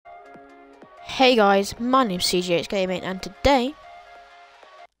Hey guys, my name's CGH Gaming and today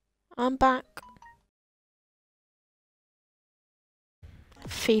I'm back.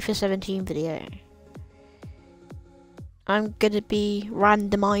 FIFA 17 video. I'm gonna be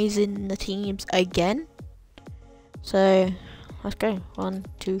randomizing the teams again. So let's go. 1,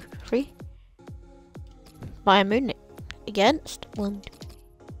 2, 3. Bayern Munich against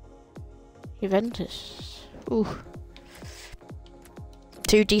Juventus. Ooh.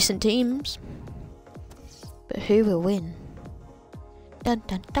 Two decent teams. But who will win? Dun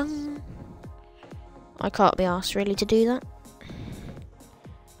dun dun. I can't be asked really to do that.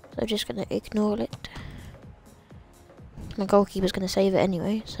 So I'm just gonna ignore it. My goalkeeper's gonna save it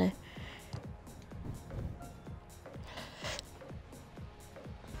anyway, so.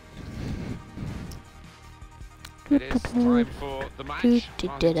 It is time for the match.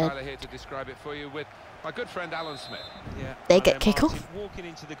 Martin Tyler here to describe it for you with my good friend Alan Smith. Yeah, they get kick off. Walking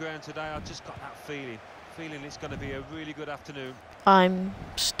into the ground today, I just got that feeling it's going to be a really good afternoon. I'm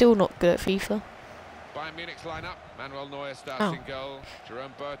still not good at FIFA. Bayern Munich's lineup. Manuel Neuer starts in goal.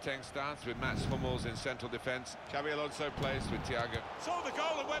 Jerome Boateng starts with Mats Hummels in central defence. Xabi Alonso plays with Thiago. Saw the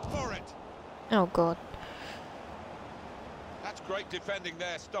goal and went for it. Oh god. That's great defending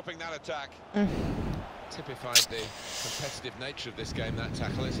there, stopping that attack. Typified the competitive nature of this game, that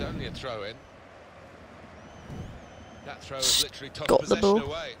tackle. It's only a throw-in. That throw has literally tossed possession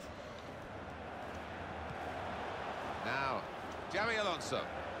away. Now, Xabi Alonso.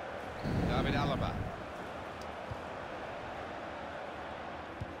 David Alaba.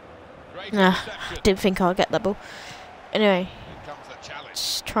 Great interception. Didn't think I'd get that ball. Anyway,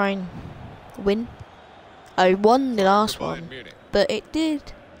 let's try and win. I won the last one, but it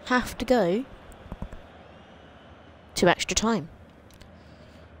did have to go to extra time.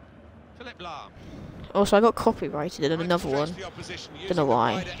 Also, I got copyrighted in another one. Don't know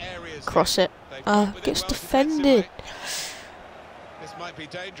why. Cross it. Gets defended.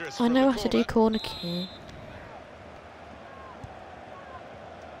 I know how to do corner kick.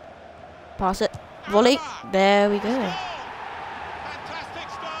 Pass it. Volley. There we go.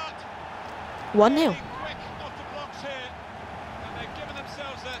 1-0.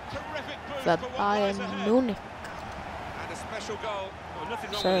 For Bayern Munich. And a special goal. Well,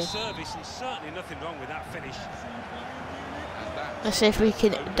 nothing wrong with the service and certainly nothing wrong with that finish. Let's see if we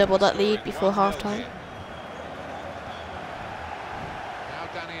can double that lead before half time. Now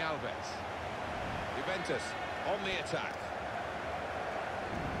Dani Alves. Juventus on the attack.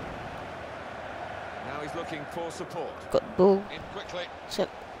 Now he's looking for support. Got the ball. In quickly. So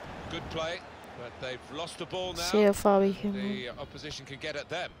good play, but they've lost the ball now. See how far we can. The opposition can get at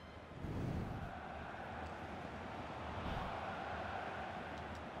them.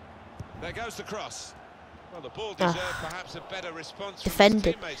 There goes the cross. Well, the ball deserved perhaps a better response from his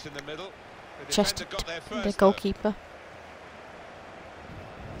teammates in the middle. The Just got there first, the goalkeeper.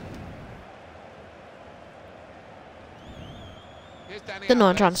 Don't know,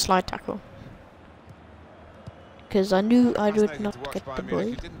 I'm trying to slide tackle. Because I knew I would not get the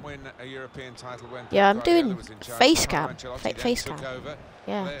ball. Yeah, I'm doing Facecam. Facecam.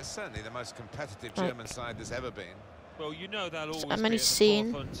 Yeah. They're certainly the most competitive German side there's ever been. Well, you know they'll always I'm only be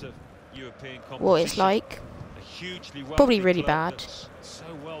seeing European what it's like. Probably really bad. So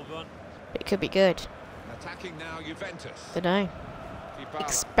well done. But it could be good. Attacking now Juventus. Don't know.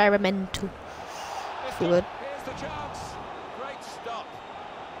 Experimental. If you would. Here's the chance. Great stop.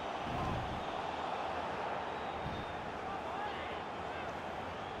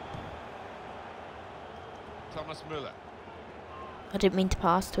 Thomas Müller. I didn't mean to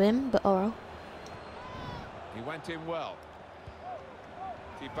pass to him, but alright. He went in well.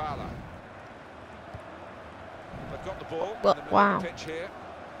 Dybala. They've got the ball. Well, in the wow. of the pitch here.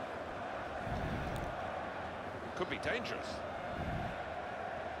 Could be dangerous.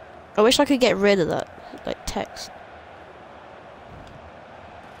 I wish I could get rid of that, like text.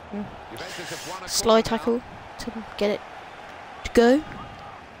 Slide tackle to get it to go.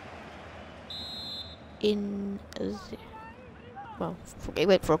 In well, he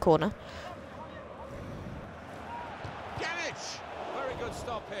went for a corner. Very good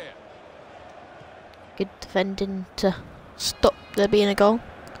stop here. Good defending to stop there being a goal.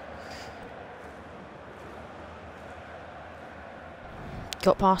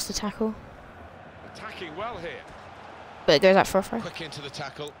 Got past the tackle. Attacking well here. But it goes out for a throw. Quick into the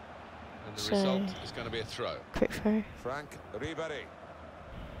tackle. And the result is going to be a throw. Quick throw. Frank Ribéry.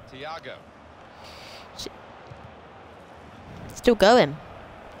 Thiago. Still going.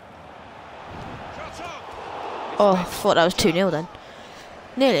 Oh, I thought that was 2-0 then.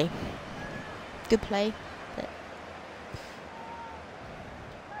 Nearly. Good play. But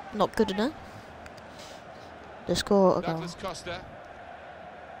not good enough. to score a goal. Douglas Costa.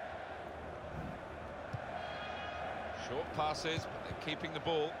 Short passes, but they're keeping the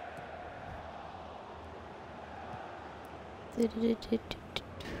ball.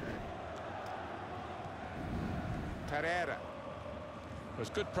 Pereira. There's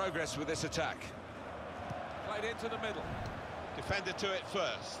good progress with this attack. Played into the middle. Defender to it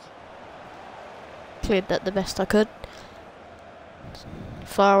first. Cleared that the best I could.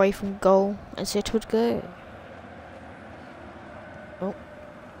 Far away from goal as it would go. Oh.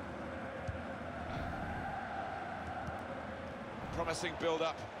 Promising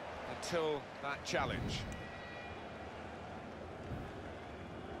build-up until that challenge.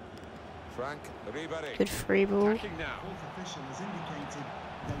 Frank Ribéry. Good free ball. Attacking now.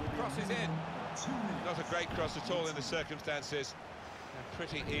 Crosses in. Not a great cross at all in the circumstances. And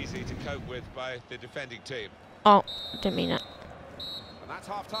pretty easy to cope with by the defending team. Oh, didn't mean that. And that's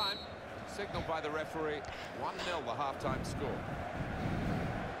half-time. Signalled by the referee. 1-0 the half-time score.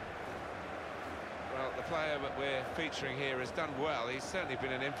 Well, the player that we're featuring here has done well. He's certainly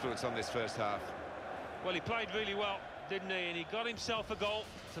been an influence on this first half. Well, he played really well, didn't he? And he got himself a goal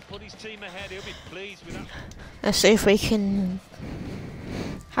to put his team ahead. He'll be pleased with that. Let's see if we can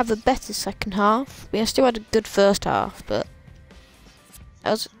have a better second half. We still had a good first half, but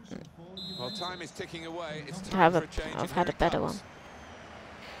that was, well, time is ticking away. It's time for a change. I've had a better one.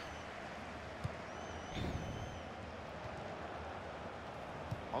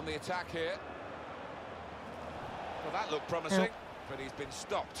 On the attack here. Well, that looked promising, but he's been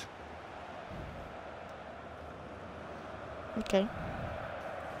stopped. Okay.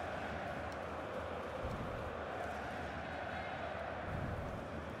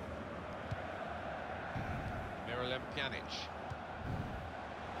 Miralem Pjanic.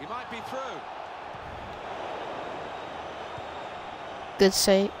 He might be through. Good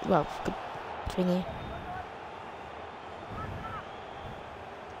save. Well, good thingy.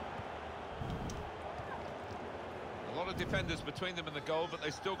 A lot of defenders between them and the goal, but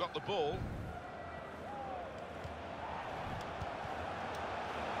they still got the ball.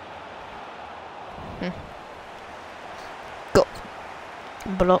 Got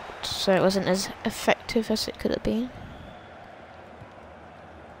blocked, so it wasn't as effective as it could have been.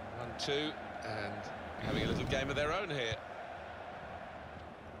 1-2, and having a little game of their own here.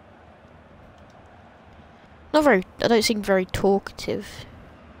 Not very. I don't seem very talkative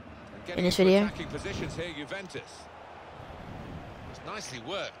in this video. Attacking positions here, Juventus. It's nicely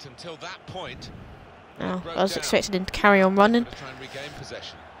worked until that point. Oh, I was expecting him to carry on running, Try and regain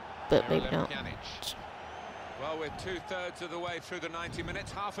possession. but maybe not. Pjanic. Well, we're 2/3 of the way through the 90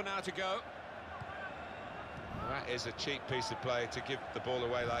 minutes, half an hour to go. Well, that is a cheap piece of play to give the ball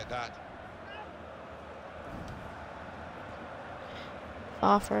away like that.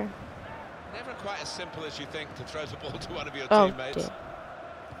 Far through. Never quite as simple as you think to throw the ball to one of your Oh, teammates. dear.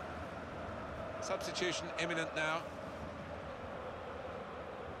 Substitution imminent now.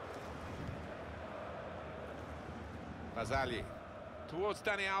 Bazali towards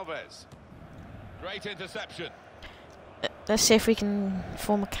Dani Alves. Great interception. Let's see if we can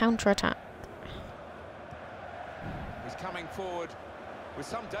form a counter-attack. He's coming forward with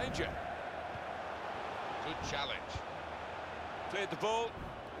some danger. Good challenge. Cleared the ball.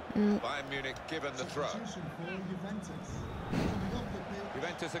 Bayern Munich given the throw.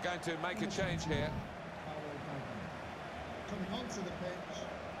 Juventus are going to make a change here. Coming onto the pitch,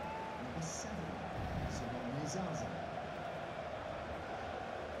 number 7, Simone Zaza.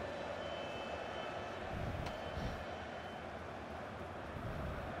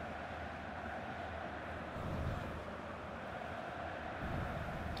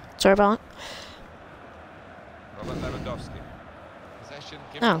 Sorry about that. Robert Lewandowski. Possession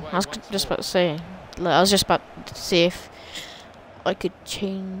given No, away I was once just more. about to say. Like, I was just about to see if I could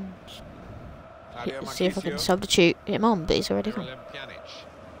change. Fabio See if I can Marchisio. substitute him on, but he's already gone. Miralem Pjanic.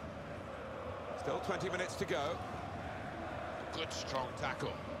 Still 20 minutes to go. Good strong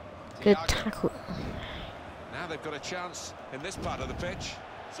tackle. Good Thiago. tackle. Now they've got a chance in this part of the pitch.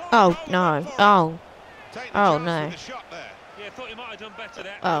 Oh no! Oh, Take the Oh, chance no. with the shot there. Yeah, thought he might have done better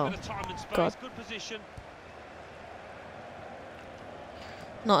there. Oh, A bit of time and space, God. good position.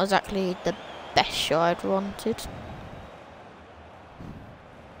 not exactly the best shot I'd wanted. Space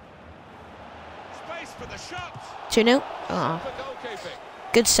for the shot. 2-0. Oh, Super goalkeeping.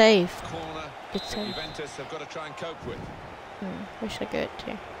 good save. Corner. Good that save. Juventus have got to try and cope with. Wish I could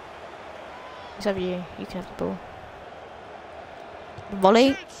too. Let's have you. You can have the ball.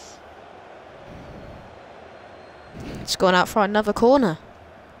 Volley. Shoots. It's gone out for another corner.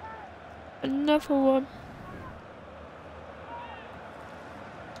 Another one.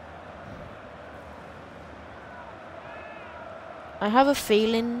 I have a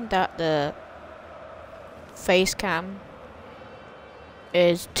feeling that the face cam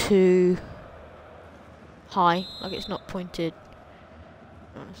is too high, like it's not pointed.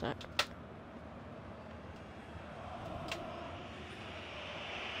 One sec.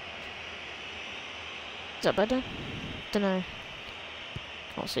 Is that better? Dunno.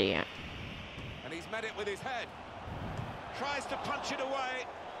 Can't see yet. And he's met it with his head. Tries to punch it away.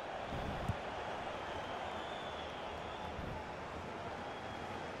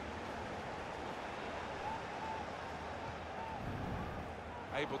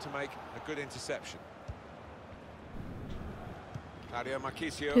 Able to make a good interception. Claudio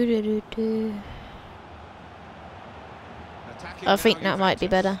Marchisio. I think that might be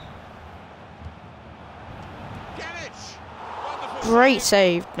better. Great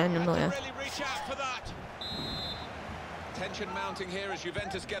save, Daniel Neuer. Really reach out for that. Tension mounting here as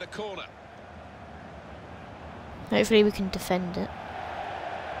Juventus get a corner. Hopefully we can defend it.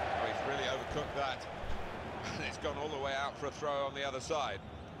 Oh, he's really overcooked that. And it's gone all the way out for a throw on the other side.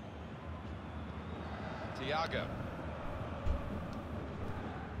 Thiago.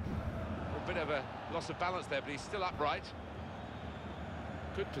 A bit of a loss of balance there, but he's still upright.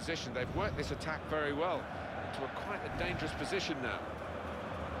 Good position. They've worked this attack very well into quite a dangerous position now.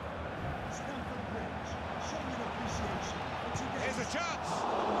 Here's a chance.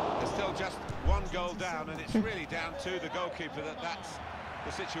 There's still just one goal down, and it's really down to the goalkeeper that's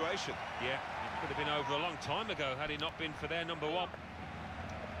the situation. Yeah, it could have been over a long time ago had it not been for their number one.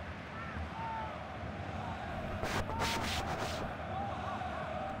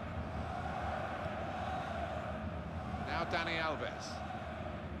 Now Dani Alves.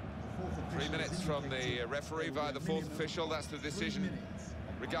 3 minutes from the referee via the fourth official. That's the decision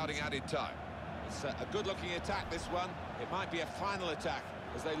regarding added time. It's a good-looking attack, this one. It might be a final attack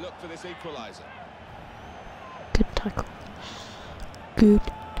as they look for this equaliser. Good tackle. Good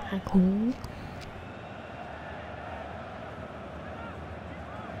tackle.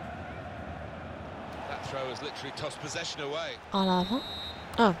 That throw has literally tossed possession away. I'll have that.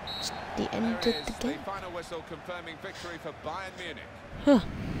 Oh, it's the end of There is the game. the final whistle confirming victory for Bayern Munich. Huh.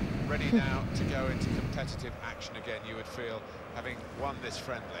 Ready now to go into competitive action again, you would feel, having won this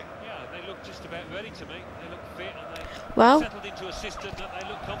friendly. Yeah, they look just about ready to me. They look fit and they Well, settled into a system that they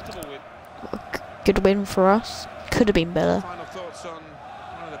look comfortable with. good win for us. Could have been better. Final thoughts on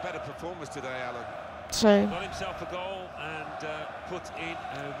one of the better performers today, Alan? So, Got himself a goal and put in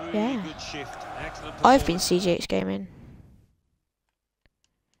a really good shift. Excellent performance. I've been CJH Gaming.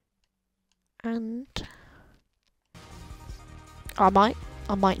 And I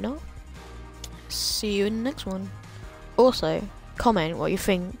might not. See you in the next one. Also, comment what you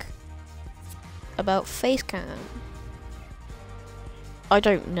think about Facecam. I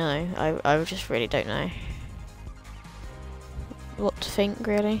don't know. I just really don't know what to think,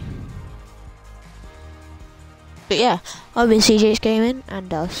 really. But yeah, I've been CJH Gaming,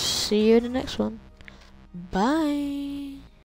 and I'll see you in the next one. Bye.